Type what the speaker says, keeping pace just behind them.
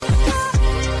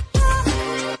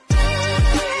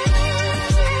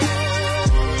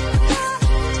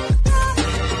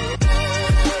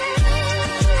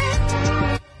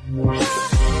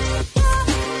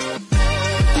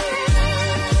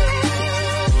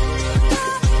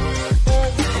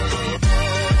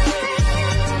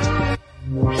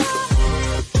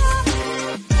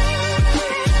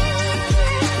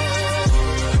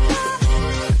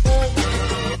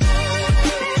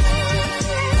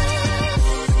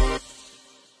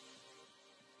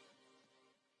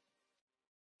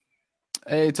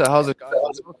Hey, so how's it going?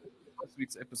 Welcome to this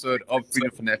week's episode of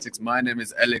Freedom Fanatics. My name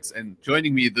is Alex, and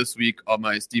joining me this week are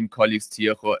my esteemed colleagues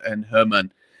Tiejo and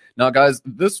Herman. Now, guys,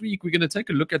 this week we're going to take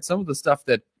a look at some of the stuff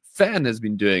that FAN has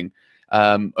been doing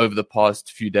over the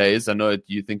past few days. I know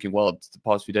you're thinking, well, the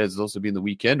past few days has also been the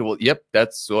weekend. Well, yep,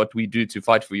 that's what we do to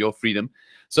fight for your freedom.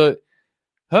 So,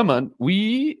 Herman,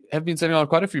 we have been sending out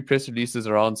quite a few press releases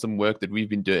around some work that we've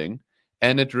been doing,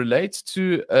 and it relates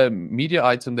to a media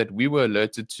item that we were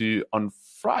alerted to on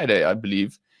Friday, I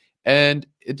believe. And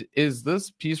it is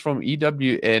this piece from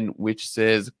EWN, which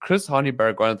says Chris Hani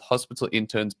Baragwanath hospital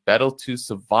interns battle to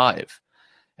survive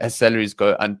as salaries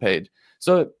go unpaid.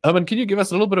 So, Herman, can you give us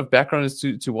a little bit of background as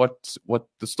to what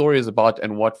the story is about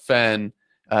and what fans'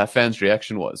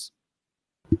 reaction was?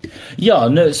 Yeah,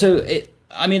 no. So,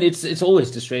 it's always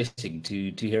distressing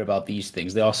to hear about these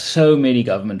things. There are so many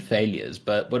government failures,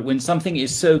 but when something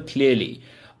is so clearly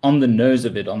on the nose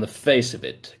of it, on the face of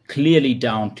it, clearly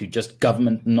down to just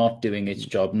government not doing its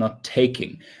job, not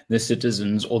taking the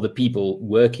citizens or the people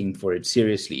working for it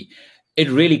seriously, it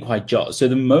really quite jars. So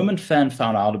the moment FAN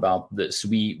found out about this,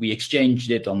 we exchanged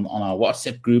it on our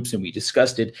WhatsApp groups and we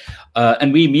discussed it.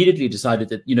 And we immediately decided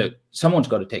that, someone's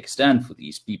got to take a stand for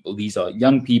these people. These are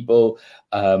young people.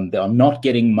 They are not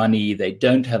getting money. They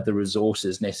don't have the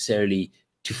resources necessarily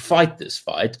to fight this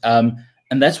fight.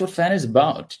 And that's what FAN is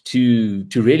about, to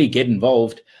really get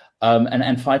involved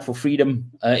and fight for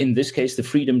freedom. In this case, the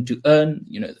freedom to earn,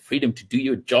 the freedom to do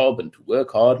your job and to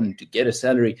work hard and to get a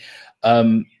salary.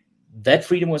 That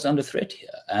freedom was under threat here.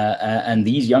 And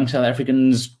these young South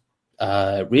Africans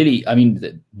really,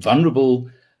 vulnerable,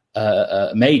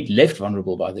 left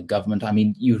vulnerable by the government. I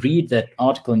mean, you read that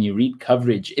article and you read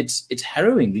coverage. It's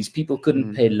harrowing. These people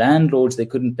couldn't pay landlords. They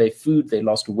couldn't pay food. They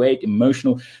lost weight,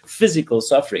 emotional, physical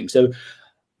suffering. So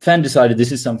FAN decided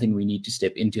this is something we need to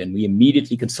step into. And we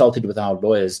immediately consulted with our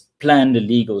lawyers, planned a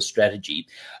legal strategy,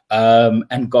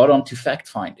 and got on to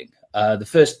fact-finding. The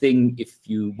first thing, if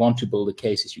you want to build a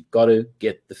case, is you've got to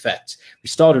get the facts. We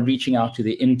started reaching out to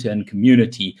the intern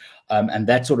community, and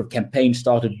that sort of campaign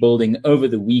started building over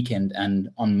the weekend. And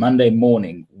on Monday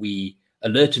morning, we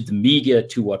alerted the media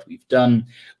to what we've done.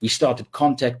 We started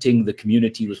contacting the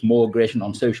community with more aggression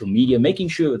on social media, making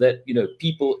sure that,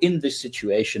 people in this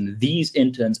situation, these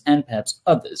interns and perhaps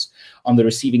others on the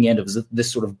receiving end of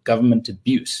this sort of government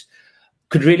abuse,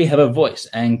 could really have a voice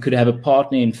and could have a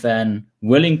partner in FAN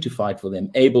willing to fight for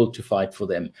them, able to fight for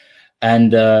them.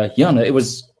 And it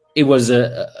was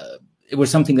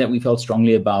something that we felt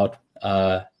strongly about,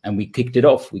 and we kicked it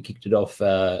off.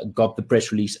 Got the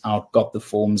press release out, got the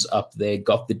forms up there,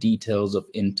 got the details of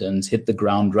interns, hit the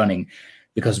ground running,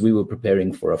 because we were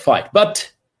preparing for a fight. But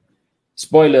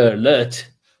spoiler alert,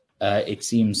 it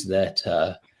seems that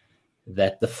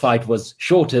the fight was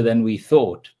shorter than we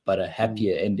thought, but a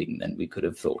happier ending than we could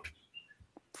have thought.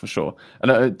 For sure.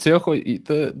 And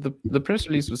Tiejo, the press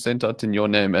release was sent out in your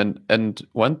name, and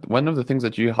one of the things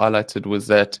that you highlighted was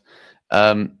that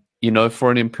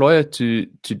for an employer to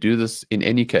do this in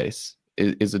any case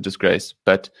is a disgrace.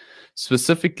 But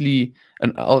specifically,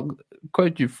 and I'll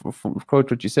quote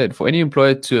what you said: for any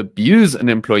employer to abuse an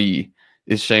employee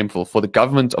is shameful. For the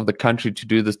government of the country to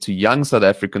do this to young South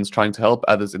Africans trying to help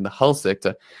others in the health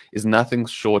sector is nothing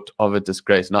short of a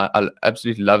disgrace. And I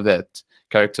absolutely love that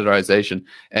characterization.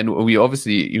 And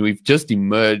we've just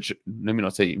emerged, let me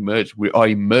not say emerged, we are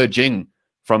emerging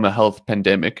from a health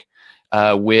pandemic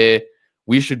where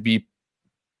we should be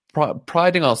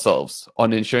priding ourselves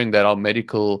on ensuring that our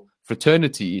medical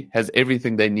fraternity has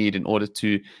everything they need in order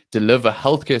to deliver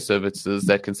healthcare services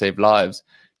that can save lives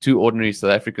to ordinary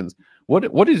South Africans.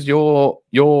 What is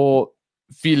your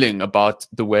feeling about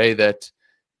the way that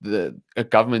the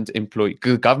government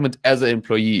as an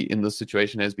employee in this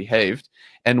situation has behaved,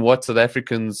 and what South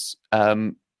Africans,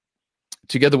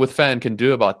 together with FAN, can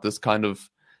do about this kind of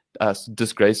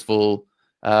disgraceful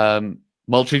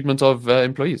maltreatment of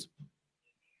employees?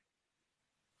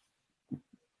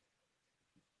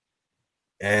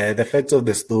 The facts of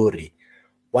the story.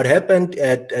 What happened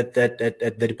at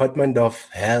the Department of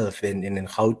Health in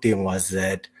Gauteng was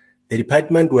that the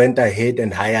department went ahead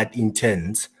and hired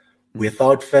interns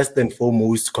without first and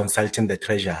foremost consulting the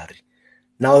Treasury.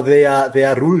 Now, there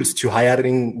are rules to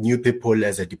hiring new people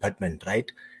as a department, right?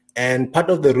 And part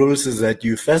of the rules is that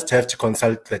you first have to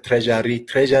consult the Treasury.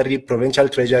 Provincial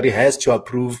Treasury has to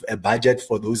approve a budget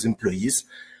for those employees.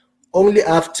 Only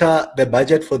after the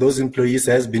budget for those employees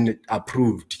has been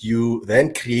approved, you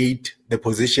then create the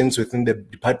positions within the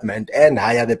department and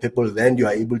hire the people, then you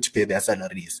are able to pay their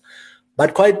salaries.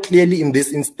 But quite clearly in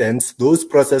this instance, those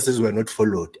processes were not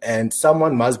followed, and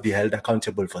someone must be held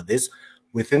accountable for this.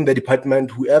 within the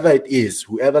department, whoever it is,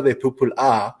 whoever the people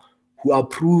are, who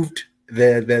approved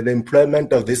the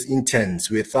employment of these interns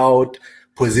without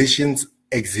positions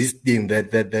existing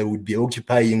that they would be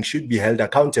occupying, should be held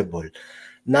accountable.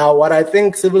 Now, what I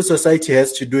think civil society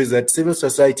has to do is that civil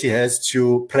society has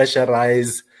to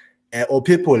pressurize, or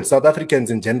people, South Africans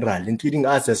in general, including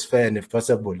us as FAN, if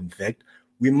possible, in fact,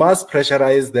 we must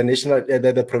pressurize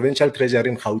the provincial treasury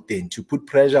in Gauteng to put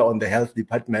pressure on the health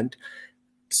department,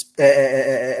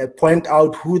 point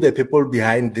out who the people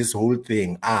behind this whole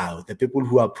thing are, the people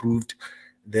who approved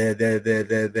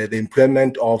the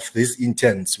employment of these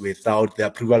interns without the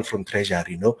approval from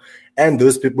treasury, and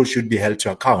those people should be held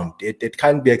to account. It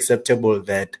can't be acceptable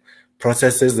that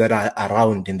processes that are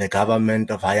around in the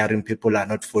government of hiring people are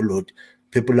not followed.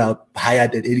 People are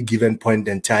hired at any given point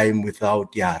in time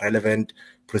without relevant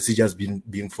procedures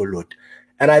being followed.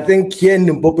 And I think here in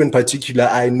Limpopo in particular,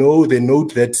 I know the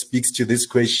note that speaks to this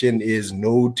question is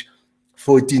note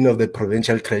 14 of the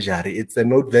provincial treasury. It's a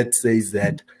note that says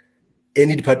that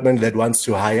any department that wants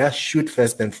to hire should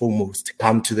first and foremost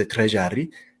come to the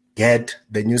treasury, get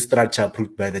the new structure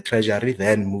approved by the treasury,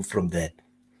 then move from there.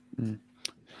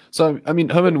 So, I mean,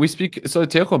 Herman, so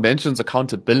Tejo mentions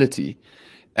accountability,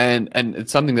 and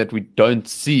it's something that we don't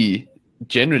see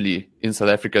generally in South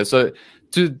Africa. So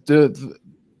to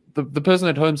the person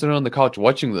at home sitting on the couch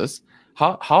watching this,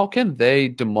 how can they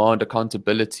demand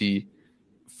accountability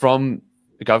from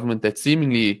a government that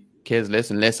seemingly cares less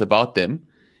and less about them?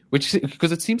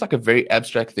 Because it seems like a very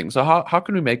abstract thing. So how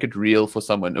can we make it real for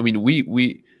someone? I mean,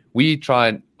 we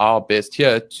try our best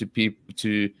here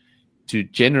to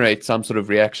generate some sort of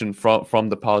reaction from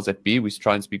the powers that be. We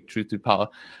try and speak truth to power.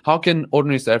 How can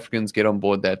ordinary South Africans get on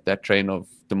board that train of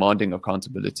demanding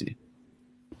accountability?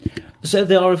 So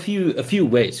there are a few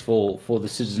ways for the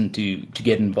citizen to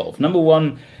get involved. Number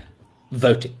one,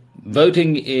 voting.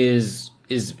 Voting is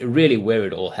really where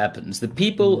it all happens. The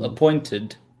people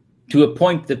appointed to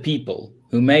appoint the people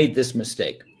who made this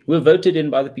mistake were voted in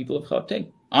by the people of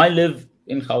Gauteng. I live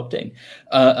in Gauteng.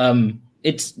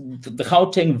 It's the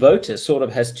Gauteng voter sort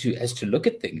of has to look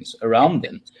at things around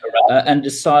them and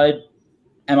decide,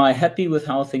 am I happy with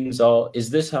how things are? Is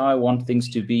this how I want things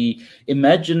to be?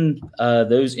 Imagine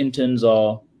those interns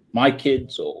are my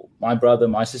kids or my brother,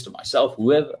 my sister, myself,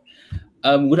 whoever.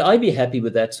 Would I be happy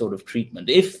with that sort of treatment?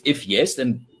 If yes,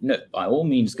 then no, by all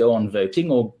means go on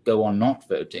voting or go on not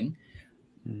voting.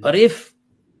 But if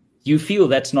you feel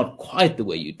that's not quite the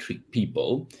way you treat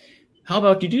people, how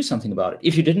about you do something about it?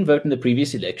 If you didn't vote in the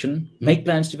previous election, make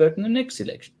plans to vote in the next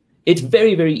election. It's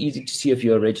very, very easy to see if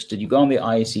you're registered. You go on the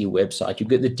IEC website, you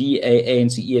get the DA,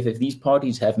 ANC, EFF. These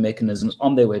parties have mechanisms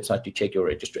on their website to check your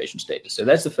registration status. So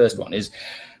that's the first one is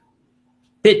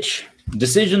pitch.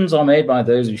 Decisions are made by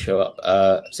those who show up.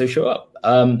 So show up.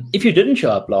 If you didn't show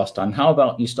up last time, how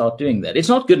about you start doing that? It's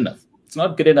not good enough. It's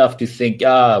not good enough to think,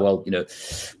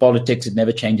 politics, it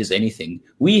never changes anything.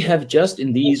 We have just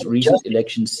in these recent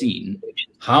elections seen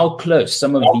how close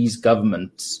some of these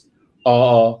governments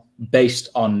are based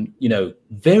on,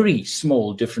 very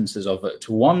small differences of vote.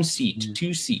 1 seat,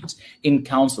 2 seats in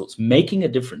councils, making a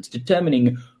difference,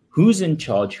 determining who's in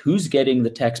charge, who's getting the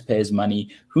taxpayers' money,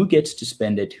 who gets to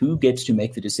spend it, who gets to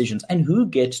make the decisions, and who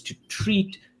gets to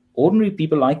treat ordinary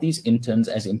people like these interns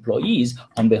as employees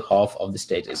on behalf of the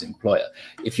state as employer.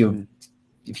 If you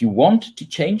want to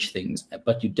change things,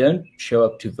 but you don't show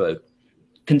up to vote,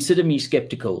 consider me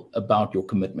skeptical about your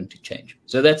commitment to change.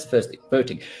 So that's the first thing,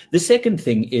 voting. The second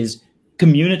thing is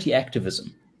community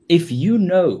activism. If you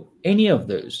know any of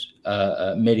those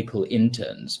medical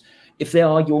interns, if they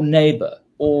are your neighbor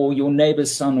or your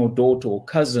neighbor's son or daughter or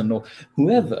cousin or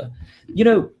whoever,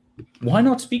 why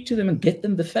not speak to them and get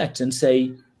them the facts and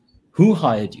say, who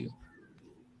hired you?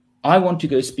 I want to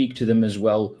go speak to them as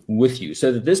well with you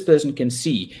so that this person can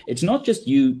see it's not just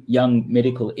you, young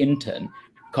medical intern,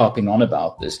 carping on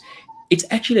about this. It's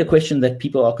actually a question that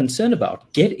people are concerned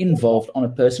about. Get involved on a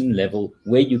personal level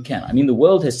where you can. I mean, the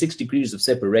world has 6 degrees of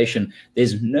separation.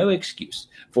 There's no excuse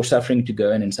for suffering to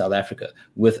go in South Africa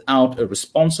without a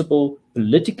responsible,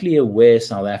 politically aware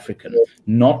South African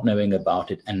not knowing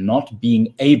about it and not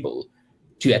being able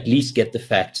to at least get the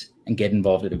facts and get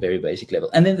involved at a very basic level.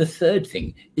 And then the third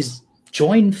thing is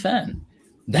join FAN.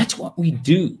 That's what we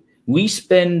do. We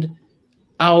spend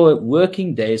our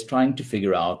working days trying to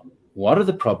figure out what are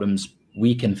the problems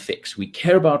we can fix. We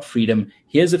care about freedom.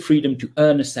 Here's a freedom to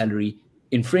earn a salary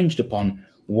infringed upon.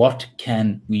 What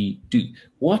can we do?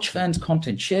 Watch FAN's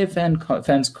content, share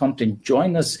FAN's content,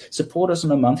 join us, support us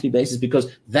on a monthly basis,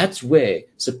 because that's where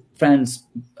FAN's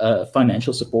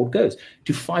financial support goes,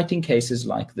 to fighting cases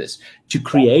like this, to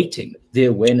creating the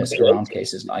awareness around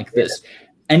cases like this.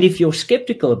 And if you're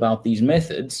skeptical about these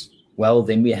methods, well,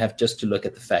 then we have just to look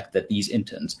at the fact that these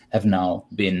interns have now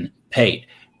been paid.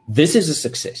 This is a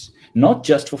success, not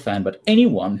just for FAN, but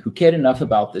anyone who cared enough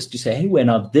about this to say, hey, well,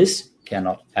 now this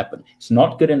cannot happen. It's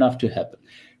not good enough to happen.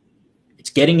 It's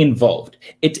getting involved.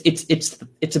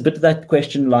 It's a bit of that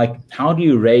question like, how do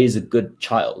you raise a good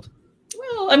child?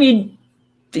 Well, I mean,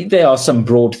 there are some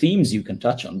broad themes you can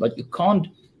touch on, but you can't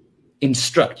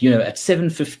instruct, at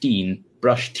 7:15,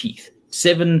 brush teeth,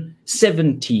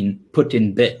 7:17, put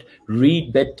in bed,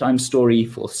 read bedtime story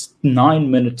for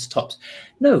 9 minutes tops.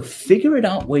 No, figure it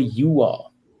out where you are.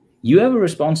 You have a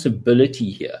responsibility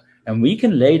here, and we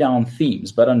can lay down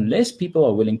themes, but unless people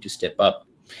are willing to step up,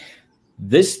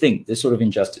 this sort of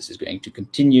injustice is going to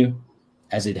continue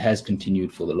as it has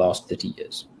continued for the last 30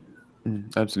 years.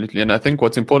 Absolutely. And I think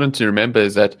what's important to remember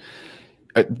is that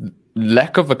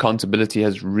lack of accountability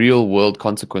has real world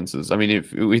consequences. I mean,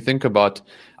 if we think about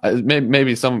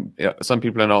maybe some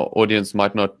people in our audience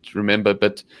might not remember,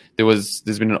 but there's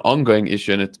been an ongoing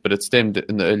issue but it stemmed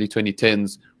in the early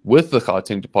 2010s with the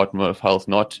Gauteng Department of Health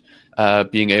not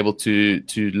being able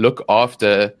to look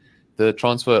after the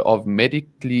transfer of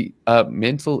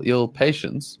mental ill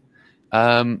patients,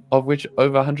 of which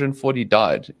over 140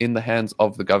 died in the hands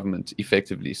of the government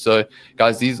effectively. So,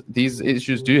 guys, these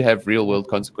issues do have real world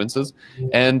consequences.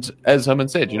 And as Herman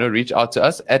said, reach out to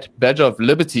us at Badger of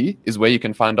Liberty is where you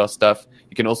can find our stuff.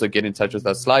 You can also get in touch with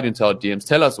us, slide into our DMs,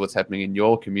 tell us what's happening in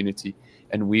your community,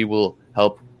 and we will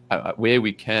help where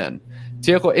we can.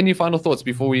 Tiego, any final thoughts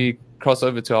before we cross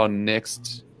over to our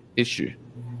next issue?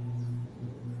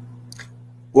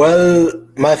 Well,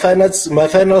 my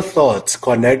final thoughts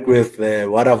connect with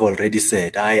what I've already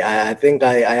said. I think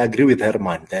I agree with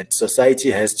Herman that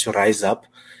society has to rise up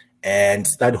and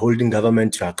start holding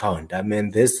government to account. I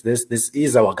mean, this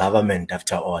is our government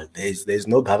after all. There's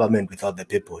no government without the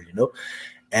people,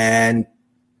 and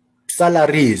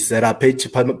salaries that are paid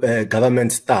to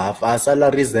government staff are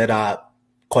salaries that are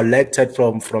collected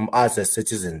from us as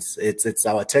citizens. It's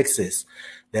our taxes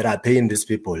that are paying these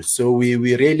people. So we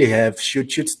really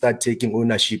should start taking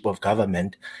ownership of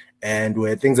government, and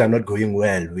where things are not going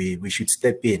well, we should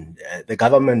step in. The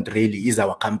government really is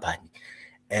our company,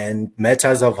 and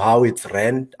matters of how it's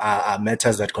ran are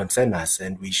matters that concern us,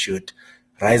 and we should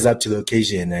rise up to the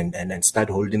occasion and start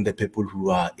holding the people who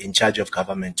are in charge of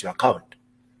government to account.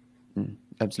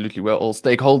 Absolutely. We're all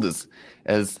stakeholders,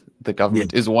 as the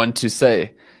government is one to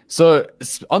say. So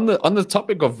on the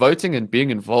topic of voting and being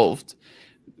involved,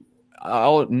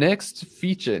 our next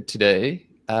feature today,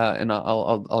 and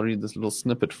I'll read this little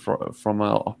snippet from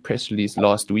our press release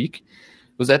last week,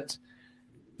 was that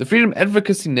the Freedom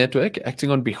Advocacy Network,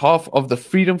 acting on behalf of the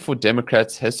Freedom for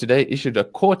Democrats, has today issued a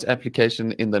court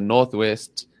application in the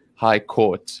Northwest High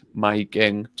Court,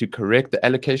 Mahikeng, to correct the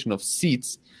allocation of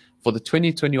seats for the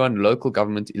 2021 local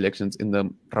government elections in the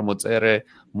Ramotsere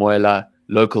Moela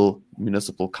Local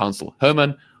Municipal Council.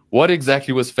 Herman, what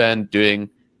exactly was FAN doing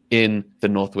in the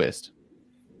Northwest?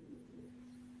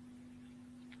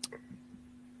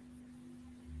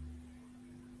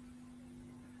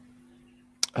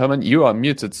 Herman, you are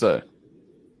muted, sir.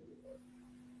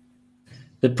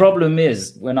 The problem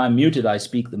is, when I'm muted, I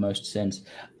speak the most sense.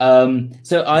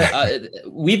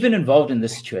 We've been involved in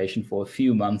this situation for a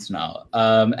few months now,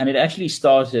 and it actually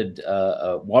started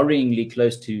worryingly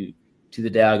close to the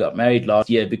day I got married last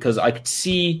year, because I could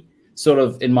see sort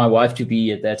of in my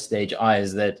wife-to-be at that stage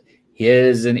eyes that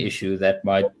here's an issue that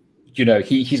might,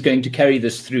 he's going to carry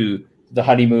this through the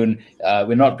honeymoon.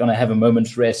 We're not going to have a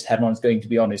moment's rest. Herman's going to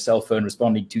be on his cell phone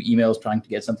responding to emails, trying to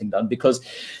get something done, because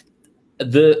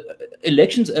the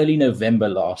elections early November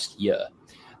last year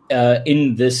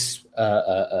in this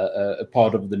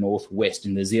part of the Northwest,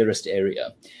 in the Zeerust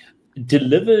area,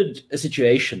 delivered a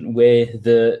situation where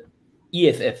the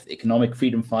EFF, Economic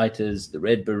Freedom Fighters, the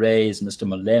Red Berets, Mr.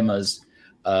 Malema's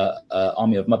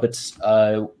Army of Muppets,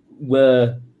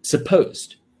 were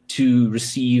supposed to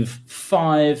receive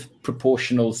 5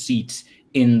 proportional seats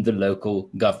in the local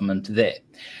government there.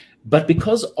 But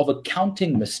because of a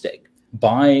counting mistake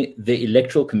by the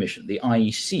Electoral Commission, the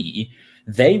IEC,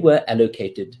 they were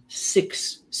allocated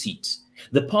 6 seats.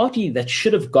 The party that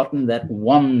should have gotten that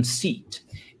 1 seat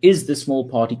is the small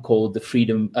party called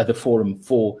the Forum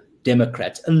for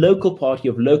Democrats, a local party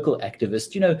of local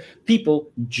activists,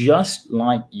 people just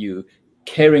like you,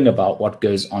 caring about what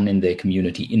goes on in their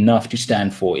community enough to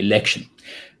stand for election.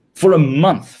 For a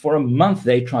month,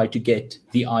 they tried to get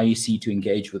the IEC to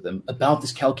engage with them about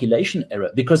this calculation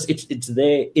error, because it's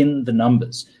there in the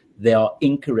numbers. They are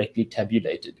incorrectly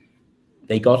tabulated.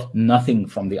 They got nothing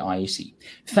from the IEC.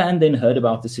 FAN then heard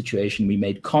about the situation. We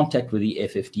made contact with the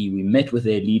FFD. We met with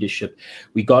their leadership.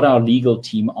 We got our legal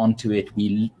team onto it.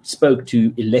 We spoke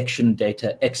to election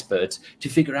data experts to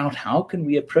figure out how can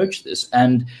we approach this.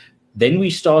 And then we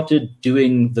started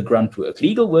doing the grunt work.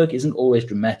 Legal work isn't always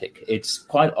dramatic. It's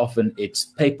quite often, it's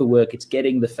paperwork, it's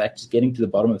getting the facts, getting to the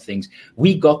bottom of things.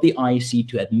 We got the IEC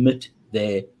to admit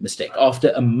their mistake.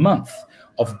 After a month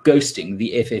of ghosting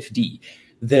the FFD,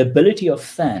 the ability of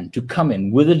FAN to come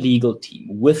in with a legal team,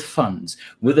 with funds,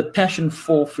 with a passion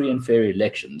for free and fair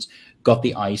elections, got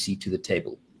the IEC to the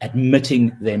table,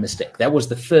 admitting their mistake. That was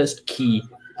the first key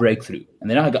breakthrough. And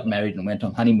then I got married and went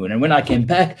on honeymoon. And when I came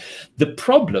back, the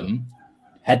problem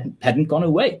hadn't gone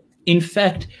away. In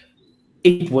fact,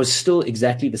 it was still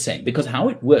exactly the same, because how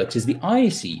it works is the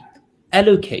IEC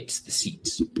allocates the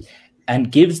seats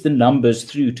and gives the numbers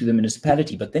through to the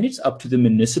municipality, but then it's up to the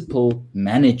municipal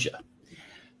manager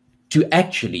to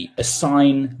actually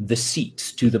assign the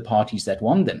seats to the parties that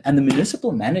won them. And the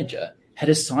municipal manager had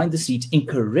assigned the seats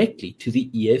incorrectly to the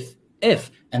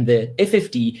EFF. And the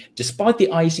FFD, despite the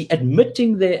IEC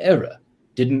admitting their error,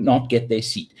 did not get their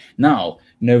seat. Now,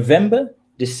 November,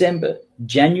 December,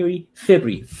 January,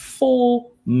 February,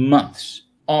 4 months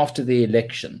after the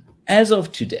election, as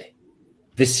of today,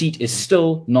 the seat is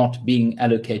still not being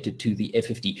allocated to the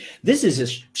FFD. This is a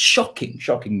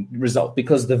shocking result,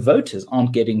 because the voters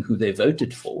aren't getting who they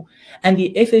voted for, and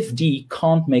the FFD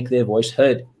can't make their voice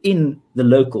heard in the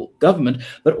local government.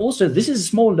 But also, this is a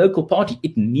small local party.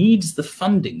 It needs the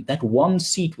funding. That one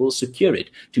seat will secure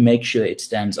it to make sure it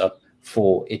stands up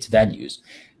for its values.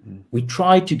 We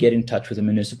tried to get in touch with the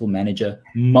municipal manager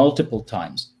multiple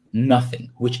times. Nothing,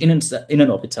 which in and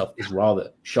of itself is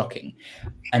rather shocking.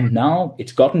 And now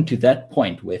it's gotten to that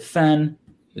point where FAN,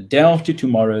 the day after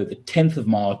tomorrow, the 10th of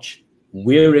March,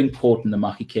 we're in court in the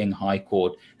Mahikeng High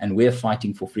Court, and we're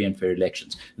fighting for free and fair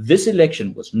elections. This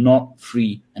election was not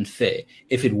free and fair.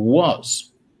 If it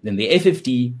was, then the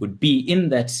FFD would be in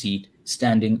that seat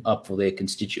standing up for their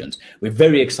constituents. We're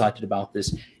very excited about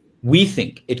this. We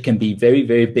think it can be very,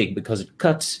 very big, because it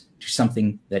cuts to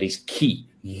something that is key: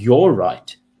 your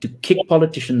right to kick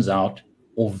politicians out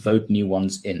or vote new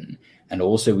ones in. And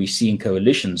also, we see in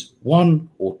coalitions, 1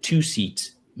 or 2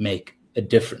 seats make a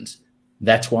difference.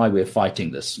 That's why we're fighting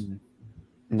this.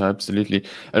 No, absolutely.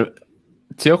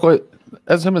 Teoko,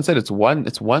 as Herman said, it's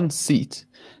one seat.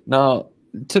 Now,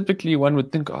 typically one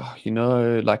would think,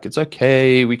 like, it's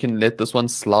okay, we can let this one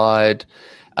slide.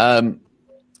 But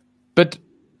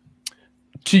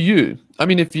to you, I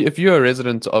mean, if you're a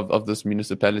resident of this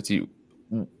municipality,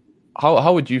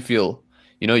 how would you feel?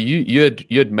 You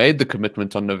had made the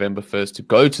commitment on November 1st to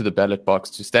go to the ballot box,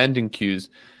 to stand in queues,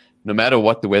 no matter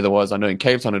what the weather was. I know in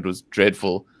Cape Town it was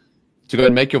dreadful. To go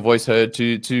and make your voice heard,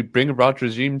 to bring about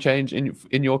regime change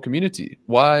in your community.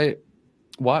 Why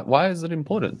is it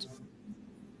important?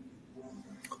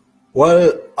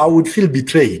 Well, I would feel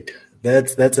betrayed.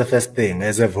 That's the first thing.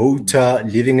 As a voter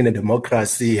living in a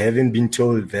democracy, having been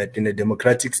told that in a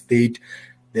democratic state,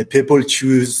 the people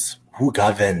choose who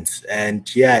governs. And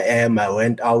here I am, I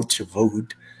went out to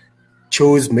vote,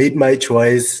 made my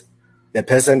choice. The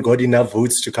person got enough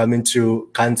votes to come into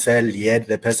council, yet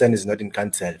the person is not in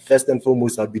council. First and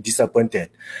foremost, I'd be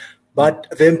disappointed. But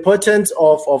the importance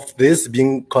of this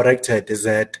being corrected is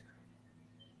that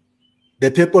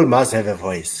the people must have a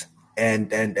voice. And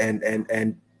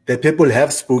the people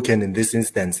have spoken in this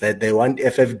instance that they want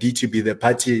FFD to be the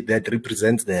party that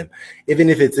represents them. Even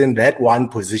if it's in that one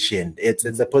position, it's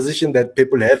a position that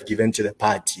people have given to the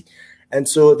party. And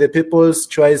so the people's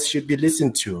choice should be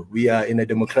listened to. We are in a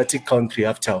democratic country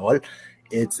after all.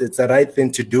 It's the right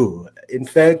thing to do. In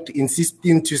fact,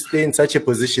 insisting to stay in such a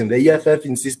position, the EFF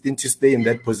insisting to stay in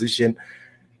that position,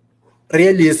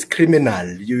 really is criminal.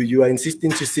 You are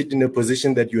insisting to sit in a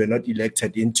position that you are not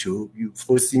elected into. You're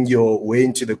forcing your way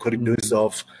into the corridors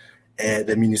of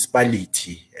the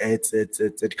municipality.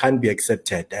 It can't be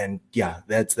accepted. And yeah,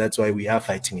 that's why we are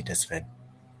fighting it as FAN.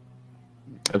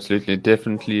 Absolutely,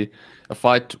 definitely a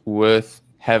fight worth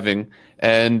having,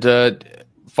 and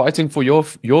fighting for your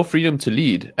freedom to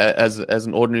lead as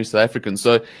an ordinary South African.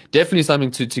 So definitely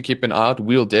something to keep an eye out.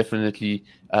 We'll definitely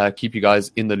keep you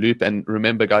guys in the loop. And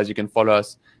remember, guys, you can follow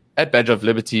us at Badge of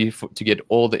Liberty to get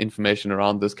all the information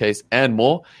around this case and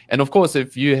more. And of course,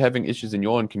 if you're having issues in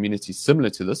your own community similar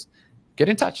to this, get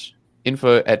in touch.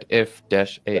 info@f-an.net.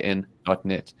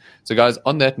 So guys,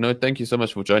 on that note, thank you so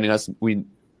much for joining us. We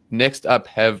next up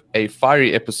have a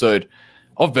fiery episode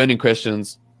of Burning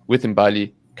Questions with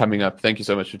Mbali coming up. Thank you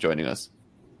so much for joining us.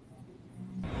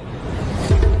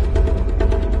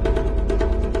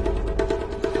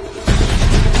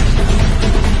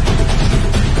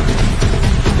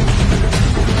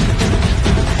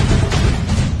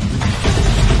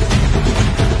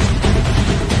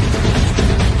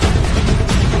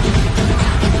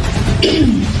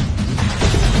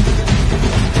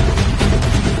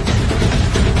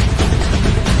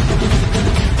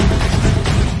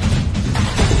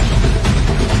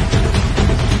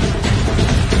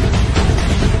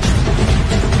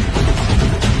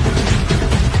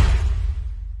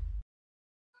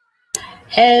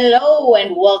 Hello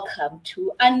and welcome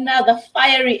to another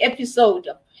fiery episode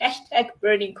of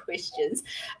 #Burning Questions.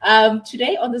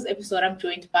 Today on this episode, I'm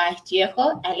joined by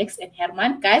Diego, Alex, and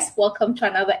Herman. Guys, welcome to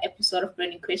another episode of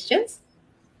Burning Questions.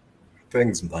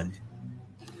 Thanks, Mbali.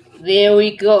 There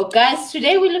we go. Guys,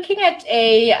 today we're looking at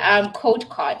a code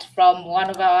card from one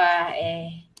of our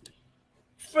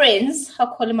friends. I'll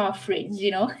call him our friends,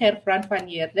 Gerbrand van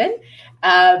Heerden,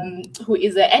 who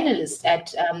is an analyst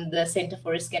at the Center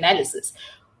for Risk Analysis.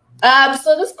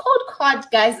 So this code card,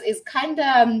 guys, is kind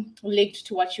of linked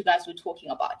to what you guys were talking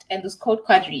about. And this code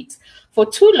card reads, for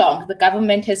too long, the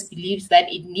government has believed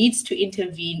that it needs to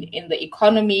intervene in the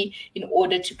economy in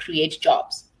order to create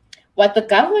jobs. What the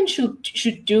government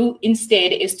should do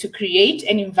instead is to create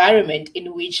an environment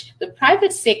in which the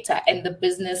private sector and the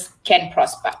business can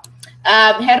prosper.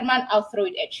 Herman, I'll throw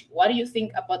it at you. What do you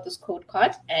think about this code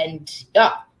card? And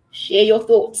share your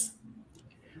thoughts.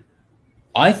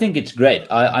 I think it's great.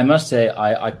 I must say,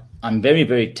 I'm very,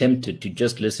 very tempted to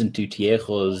just listen to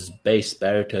Diego's bass,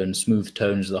 baritone, smooth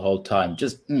tones the whole time.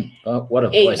 Just, what a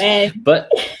voice. But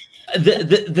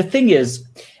the thing is,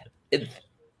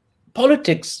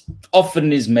 politics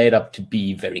often is made up to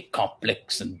be very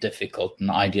complex and difficult and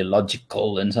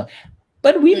ideological and so on.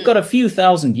 But we've got a few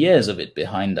thousand years of it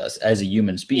behind us as a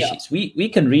human species. Yeah. We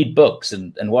can read books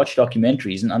and watch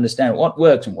documentaries and understand what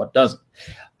works and what doesn't.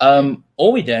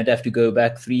 Or we don't have to go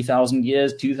back 3,000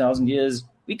 years, 2,000 years.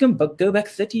 We can go back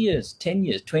 30 years, 10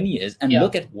 years, 20 years and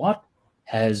look at what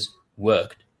has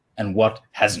worked and what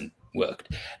hasn't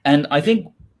worked. And I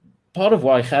think part of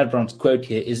why Gerbrand's quote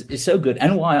here is so good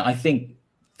and why I think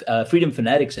Freedom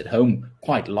Fanatics at home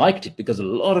quite liked it, because a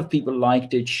lot of people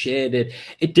liked it, shared it.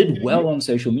 It did well on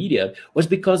social media, was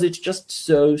because it's just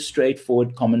so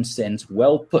straightforward, common sense,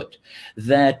 well put,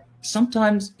 that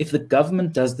sometimes if the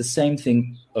government does the same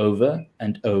thing over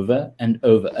and over and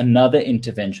over, another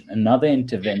intervention,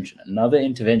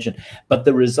 but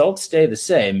the results stay the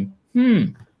same,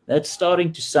 that's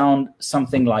starting to sound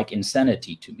something like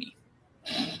insanity to me.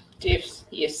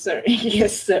 Yes, sir.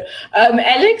 Yes, sir.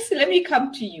 Alex, let me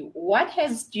come to you.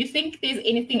 Do you think there's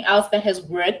anything else that has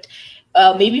worked,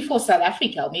 maybe for South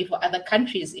Africa, or maybe for other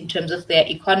countries in terms of their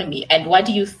economy? And what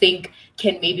do you think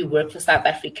can maybe work for South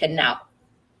Africa now?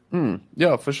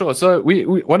 Yeah, for sure. So we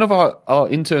one of our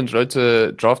interns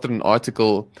drafted an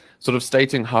article sort of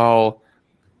stating how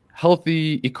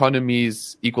healthy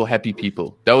economies equal happy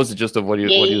people. That was the gist of what he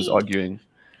was arguing.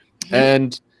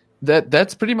 And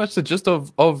that's pretty much the gist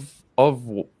of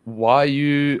why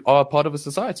you are part of a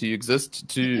society. You exist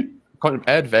to kind of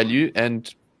add value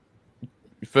and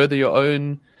further your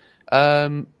own,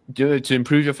 to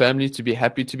improve your family, to be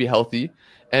happy, to be healthy,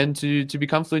 and to be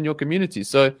comfortable in your community.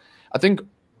 So I think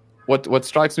what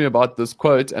strikes me about this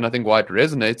quote, and I think why it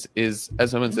resonates, is,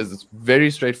 as Herman says, it's very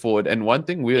straightforward. And one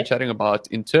thing we are chatting about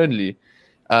internally,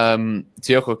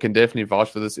 Diego can definitely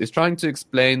vouch for this, is trying to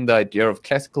explain the idea of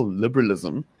classical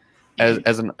liberalism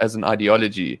as an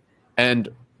ideology. And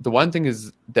the one thing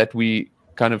is that we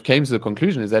kind of came to the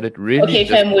conclusion is that it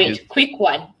really quick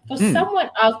one for someone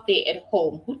out there at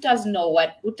home who does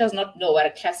not know what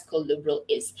a classical liberal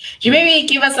is. Do you maybe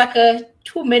give us like a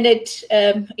 2-minute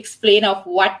explain of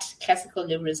what classical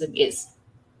liberalism is?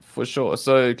 For sure.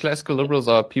 So classical liberals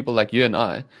are people like you and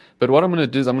I. But what I'm going to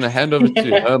do is I'm going to hand over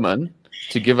to Herman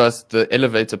to give us the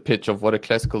elevator pitch of what a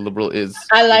classical liberal is.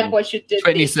 I like what you did.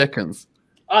 20 seconds.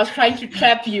 I was trying to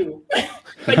trap you.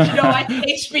 But you know what,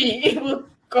 HP, it will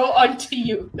go on to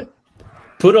you.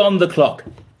 Put on the clock.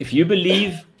 If you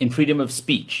believe in freedom of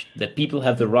speech, that people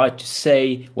have the right to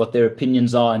say what their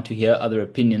opinions are and to hear other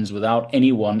opinions without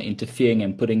anyone interfering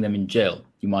and putting them in jail,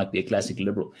 you might be a classic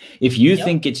liberal. If you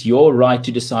think it's your right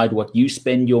to decide what you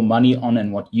spend your money on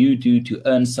and what you do to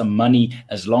earn some money,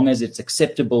 as long as it's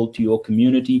acceptable to your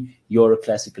community, you're a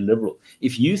classical liberal.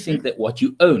 If you think that what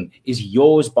you own is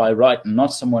yours by right and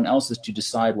not someone else's to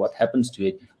decide what happens to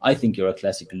it, I think you're a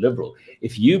classical liberal.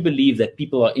 If you believe that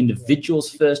people are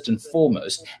individuals first and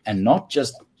foremost and not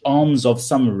just arms of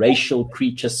some racial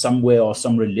creature somewhere or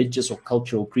some religious or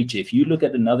cultural creature, if you look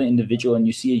at another individual and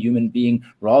you see a human being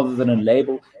rather than a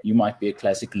label, you might be a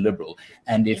classical liberal.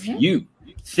 And if you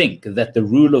think that the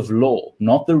rule of law,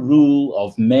 not the rule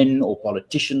of men or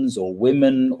politicians or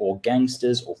women or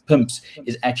gangsters or pimps,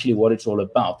 is actually what it's all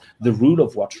about, the rule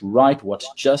of what's right, what's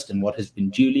just, and what has been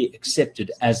duly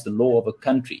accepted as the law of a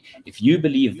country, if you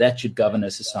believe that should govern a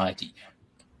society,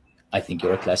 I think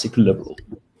you're a classical liberal.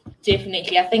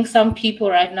 Definitely. I think some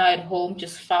people right now at home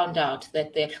just found out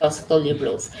that they're classical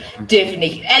liberals.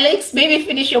 Definitely. Alex, maybe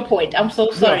finish your point. I'm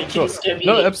so sorry to disturb you.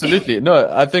 No, absolutely. No,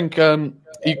 I think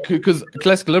because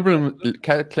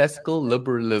classical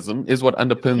liberalism is what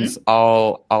underpins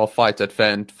our fight at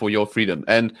FAN for your freedom.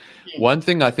 And one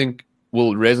thing I think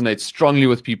will resonate strongly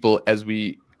with people as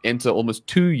we enter almost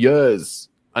 2 years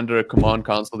under a command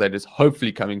council that is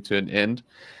hopefully coming to an end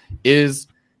is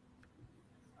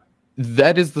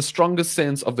that is the strongest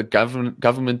sense of the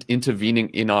government intervening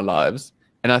in our lives.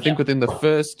 And I think within the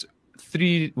first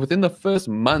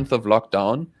month of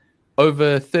lockdown,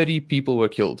 over 30 people were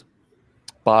killed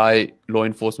by law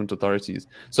enforcement authorities.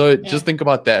 So just think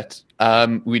about that.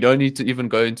 We don't need to even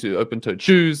go into open-toed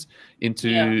shoes,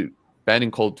 into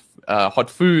banning hot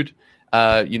food.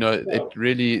 It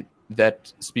really,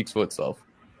 that speaks for itself.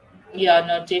 Yeah,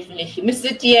 no, definitely.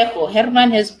 Mr. Tiego,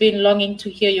 Herman has been longing to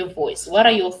hear your voice. What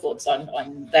are your thoughts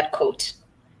on that quote?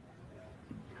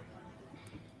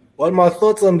 Well, my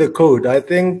thoughts on the code, I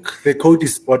think the code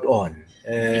is spot on.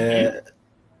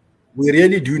 We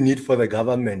really do need for the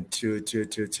government to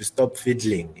stop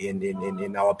fiddling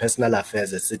in our personal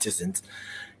affairs as citizens.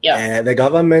 The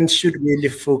government should really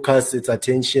focus its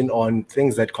attention on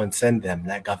things that concern them,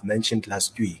 like I've mentioned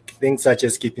last week. Things such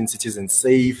as keeping citizens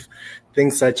safe,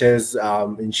 things such as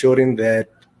ensuring that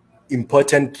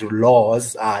important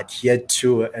laws are adhered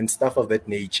to and stuff of that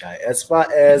nature. As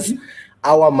far as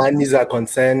our monies are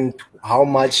concerned, how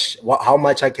much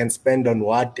I can spend on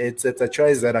what, it's a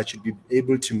choice that I should be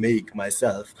able to make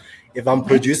myself. If I'm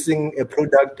producing a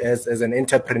product as an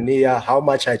entrepreneur, how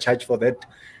much I charge for that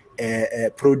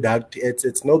product,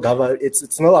 it's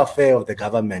no affair of the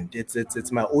government.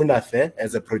 It's my own affair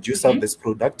as a producer of this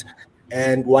product.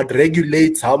 And what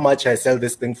regulates how much I sell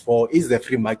this thing for is the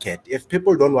free market. If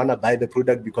people don't want to buy the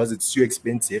product because it's too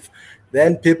expensive,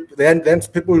 then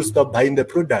people will stop buying the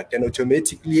product, and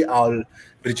automatically I'll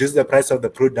reduce the price of the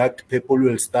product. People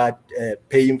will start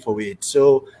paying for it.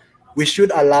 So we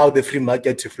should allow the free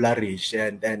market to flourish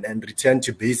and return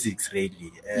to basics,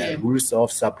 really. Rules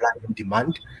of supply and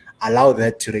demand. Allow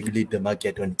that to regulate the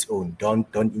market on its own.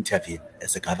 Don't intervene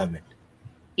as a government.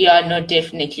 Yeah, no,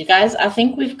 definitely. Guys, I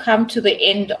think we've come to the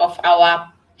end of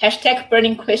our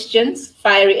 #burning questions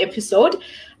fiery episode.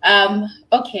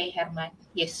 Okay, Herman.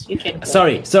 Yes, you can go.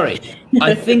 Sorry.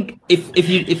 I think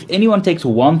if anyone takes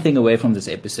one thing away from this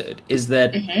episode is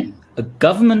that a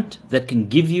government that can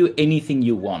give you anything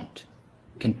you want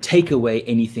can take away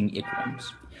anything it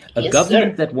wants. A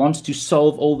government that wants to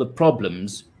solve all the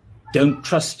problems don't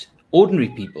trust ordinary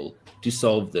people to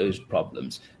solve those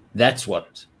problems. That's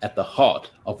what's at the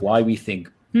heart of why we think,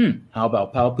 how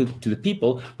about power to the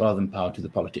people rather than power to the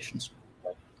politicians?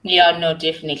 Yeah, no,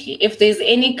 definitely. If there's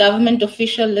any government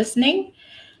official listening,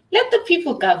 let the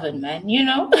people govern, man,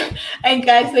 And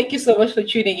guys, thank you so much for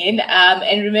tuning in.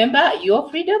 And remember, your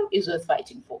freedom is worth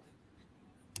fighting for.